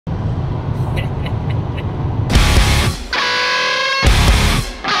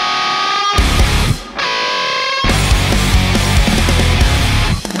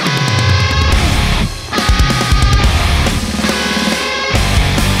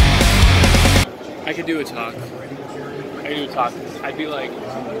I could do a talk. I'd be like,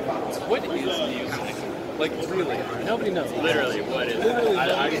 what is music? Like, really? Nobody knows. Literally, what is it?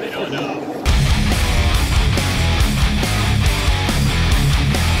 I actually don't know.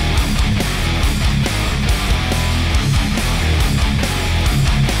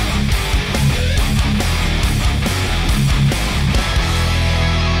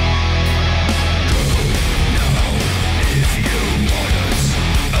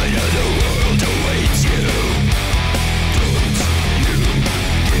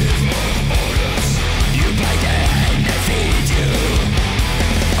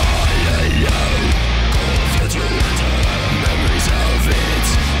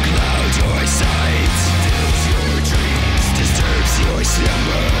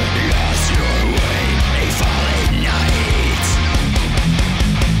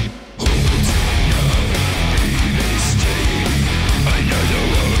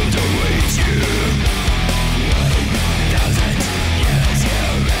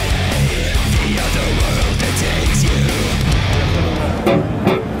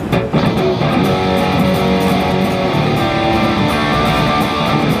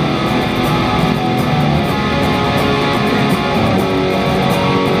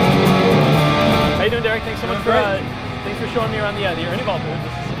 Thanks for showing me around the Ernie Ball booth.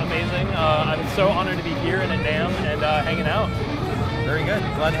 This is amazing. I'm so honored to be here and at NAMM and hanging out. Very good.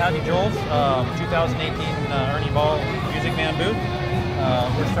 Glad to have you, Jules. 2018 Ernie Ball Music Man booth.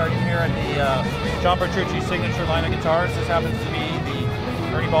 We're starting here at the John Petrucci signature line of guitars. This happens to be the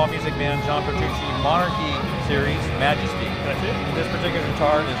Ernie Ball Music Man John Petrucci Monarchy Series Majesty. That's it. This particular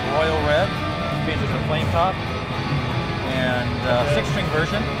guitar is royal red. It features a flame top and 6-string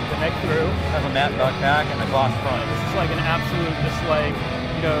version. The neck through. Has a matte back and a gloss front. This is like an absolute, just like,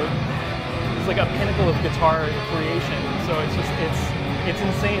 you know, it's like a pinnacle of guitar creation. So it's just, it's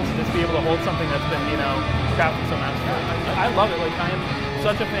insane to just be able to hold something that's been, you know, crafted so masterfully. I love it. Like, I am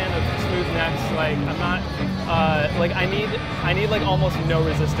such a fan of smooth necks. Like, I'm not, like, I need like almost no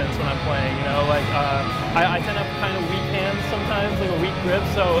resistance when I'm playing, you know? Like, I tend to have kind of weak hands sometimes, like a weak grip.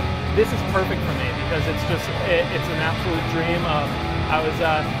 So this is perfect for me because it's just, it's an absolute dream. I was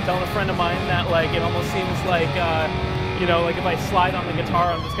telling a friend of mine that, like, it almost seems like, you know, like if I slide on the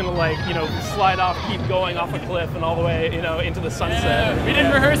guitar, I'm just gonna, like, you know, slide off, keep going off a cliff and all the way, you know, into the sunset. Yeah, we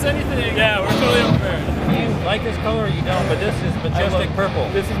didn't rehearse anything. Yeah, we're totally unprepared. You like this color or you don't, but this is majestic purple.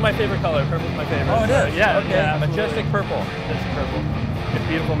 This is my favorite color. Purple's my favorite. Oh, it is? Yeah, okay. Yeah, majestic purple. It's purple. It's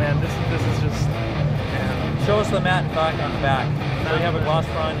beautiful, man. This is just, man. Show us the matte back on the back. So you have a gloss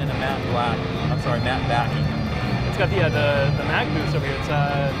front and a matte black. I'm sorry, matte backing. It's got the mag boost over here. It's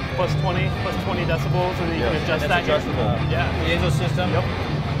plus 20 decibels, and you can adjust that. Adjustable. Yeah. Piezo system. Yep.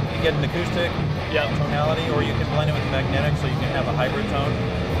 You get an acoustic tonality, or you can blend it with magnetic, so you can have a hybrid tone.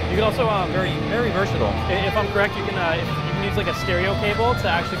 You can also very versatile. If I'm correct, you can use like a stereo cable to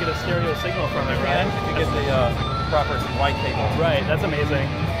actually get a stereo signal from it, right? If you get the proper white cable. Right. That's amazing.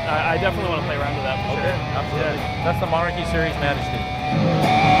 I definitely want to play around with that. For sure. Absolutely. Yeah. That's the Monarchy Series Majesty.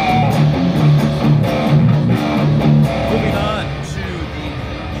 Moving on to the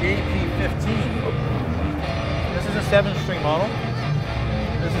JP15. This is a 7-string model.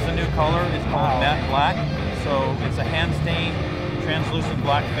 This is a new color. It's called matte black. So it's a hand-stained, translucent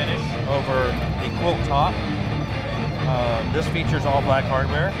black finish over a quilt top. This features all black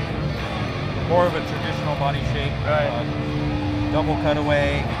hardware. More of a traditional body shape. Double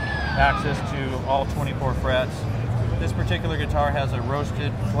cutaway, access to all 24 frets. This particular guitar has a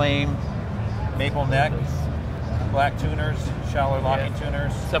roasted flame maple neck, black tuners, shallow locking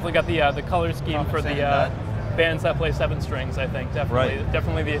tuners. It's definitely got the color scheme for the bands that play 7 strings. I think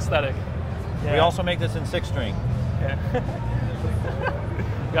definitely the aesthetic. Yeah. We also make this in 6-string. Yeah.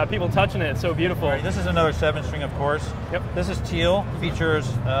 We got people touching it. It's so beautiful. Right, this is another 7-string, of course. Yep. This is teal. Features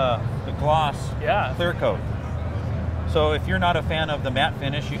the gloss clear coat. So if you're not a fan of the matte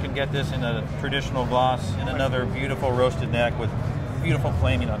finish, you can get this in a traditional gloss and another beautiful roasted neck with beautiful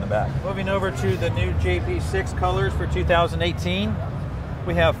flaming on the back. Moving over to the new JP6 colors for 2018,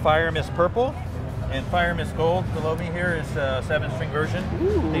 we have Fire Mist Purple and Fire Mist Gold. Below me here is a 7-string version.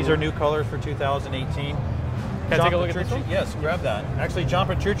 Ooh. These are new colors for 2018. Can I take a look at this one? Yes, grab that. Actually, John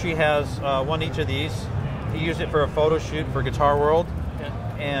Petrucci has one each of these. He used it for a photo shoot for Guitar World.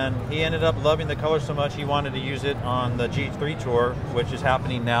 And he ended up loving the color so much he wanted to use it on the G3 tour, which is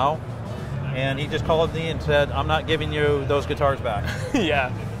happening now. And he just called me and said, I'm not giving you those guitars back.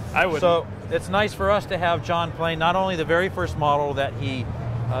 Yeah, I would. So it's nice for us to have John playing not only the very first model that he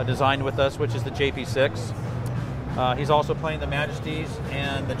designed with us, which is the JP6, he's also playing the Majesties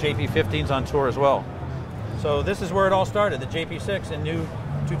and the JP15s on tour as well. So this is where it all started, the JP6 in new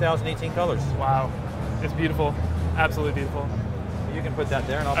 2018 colors. Wow, it's beautiful, absolutely beautiful. You can put that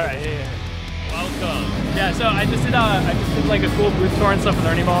there, and I'll. All right, yeah. Welcome. Yeah, so I just did like a cool booth tour and stuff with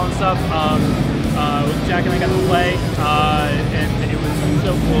Ernie Ball and stuff. With Jack and I got to play, and it was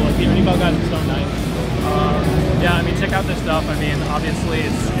so cool. Like the Ernie Ball guys are so nice. Yeah, I mean, check out their stuff. I mean, obviously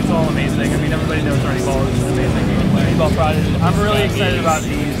it's all amazing. I mean, everybody knows Ernie Ball is amazing. Ernie Ball Prodigy. I'm really excited about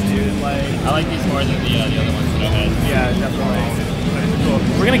these, dude. Like, I like these more than the other ones that I had. yeah, definitely. These are cool.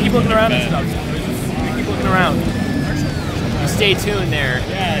 We're gonna keep looking around and stuff. We're gonna keep looking around. You stay tuned there.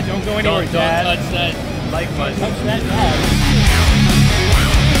 Yeah, don't go anywhere, Dad. Don't touch that like button. Touch that, Dad.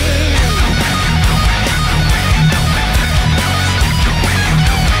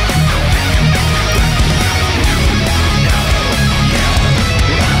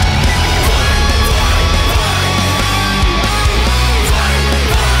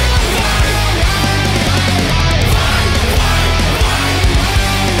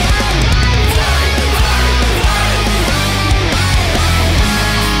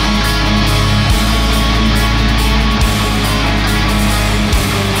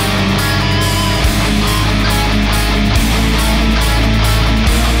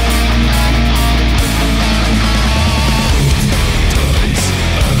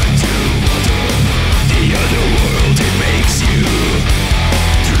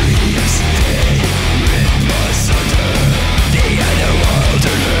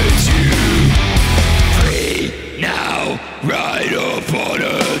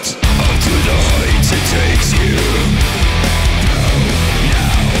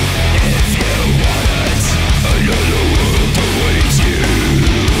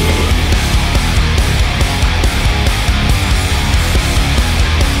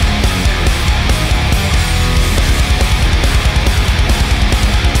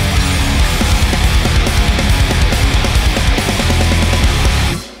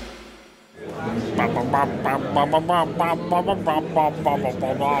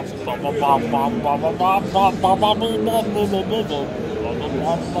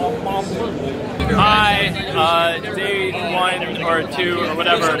 Hi, day 1 or 2 or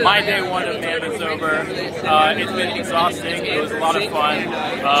whatever. My day 1 of NAMM is over. It's been exhausting. It was a lot of fun.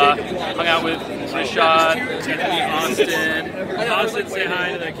 Hung out with Rashad, Austin. Austin, say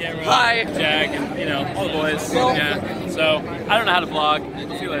hi to the camera. Hi, Jack, and you know all the boys. Yeah. So I don't know how to vlog.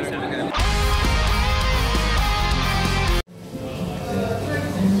 See you later.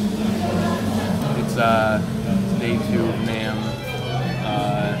 It's day 2 of NAMM.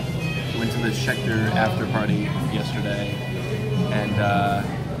 Went to the Schecter after party yesterday, and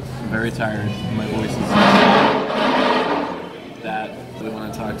I'm very tired. My voice is that. I really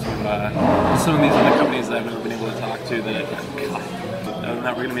want to talk to some of these other companies that I've never been able to talk to. That other than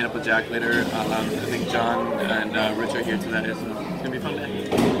that, we're gonna meet up with Jack later. I think John and Rich are here today, so it's gonna be a fun day.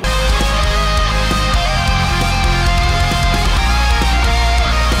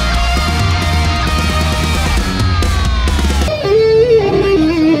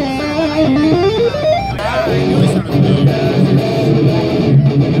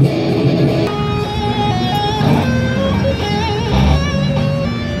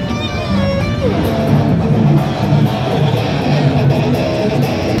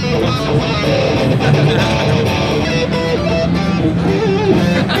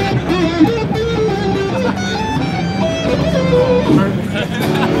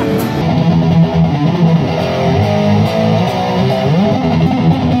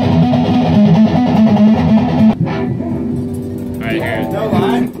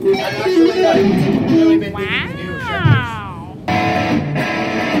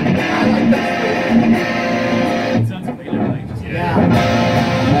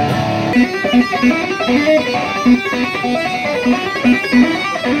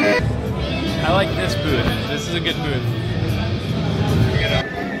 I like this booth. This is a good booth.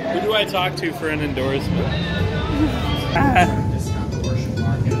 Who do I talk to for an endorsement?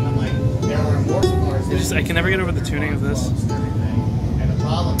 I can never get over the tuning of this.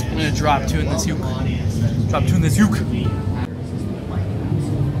 I'm gonna drop tune this uke. Drop tune this uke.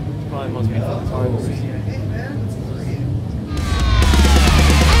 Probably most beautiful times.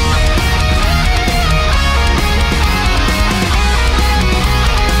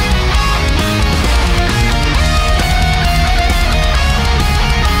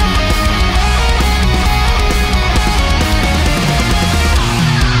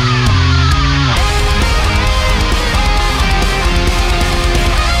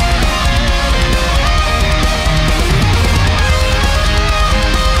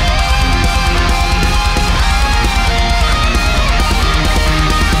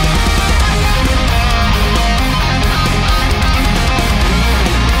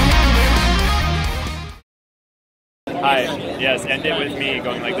 Hi. Yes, end it with me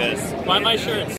going like this. Buy my shirts.